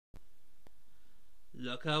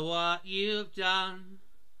Look at what you've done.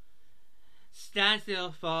 Stand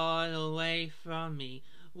still far away from me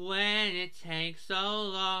when it takes so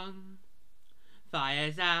long.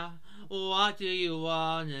 Fire's out, what do you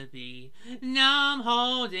wanna be? Now I'm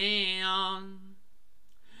holding on.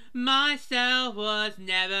 Myself was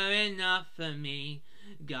never enough for me.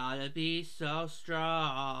 Gotta be so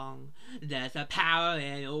strong. There's a power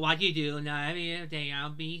in what you do. Now every day I'll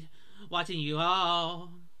be watching you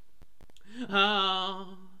all.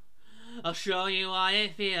 Oh, I'll show you what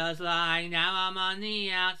it feels like. Now I'm on the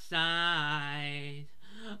outside.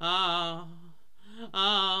 Oh,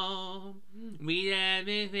 we did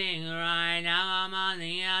everything right. Now I'm on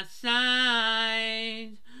the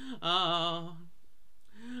outside. Oh,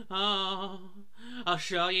 I'll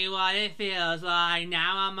show you what it feels like.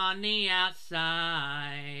 Now I'm on the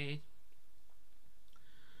outside.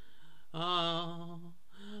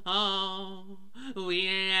 We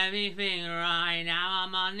did everything right. Now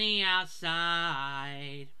I'm on the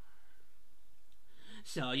outside.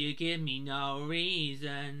 So you give me no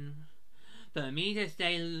reason for me to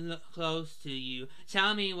stay close to you.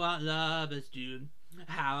 Tell me what lovers do.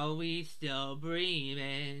 How are we still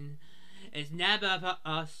breathing? It's never for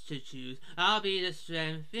us to choose. I'll be the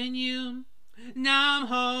strength in you. Now I'm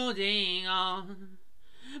holding on.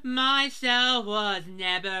 Myself was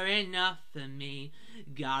never enough for me.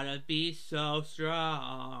 Gotta be so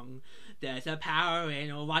strong. There's a power in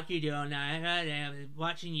what you do. I'm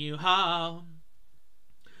watching you. I'll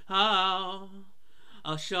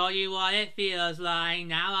show you what it feels like.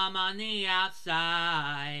 Now I'm on the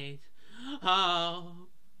outside.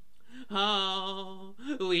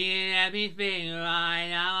 We did everything right.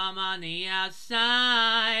 Now I'm on the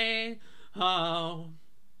outside.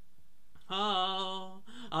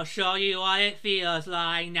 I'll show you what it feels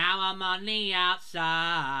like. Now I'm on the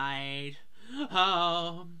outside.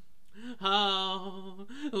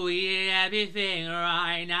 We did everything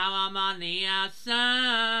right. Now I'm on the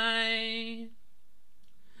outside.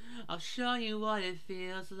 I'll show you what it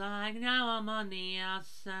feels like. Now I'm on the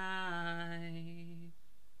outside.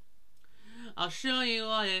 I'll show you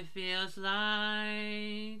what it feels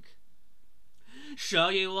like. Show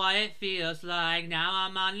you what it feels like. Now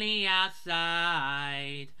I'm on the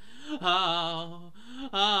outside.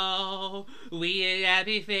 We did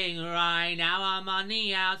everything right. Now I'm on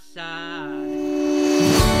the outside.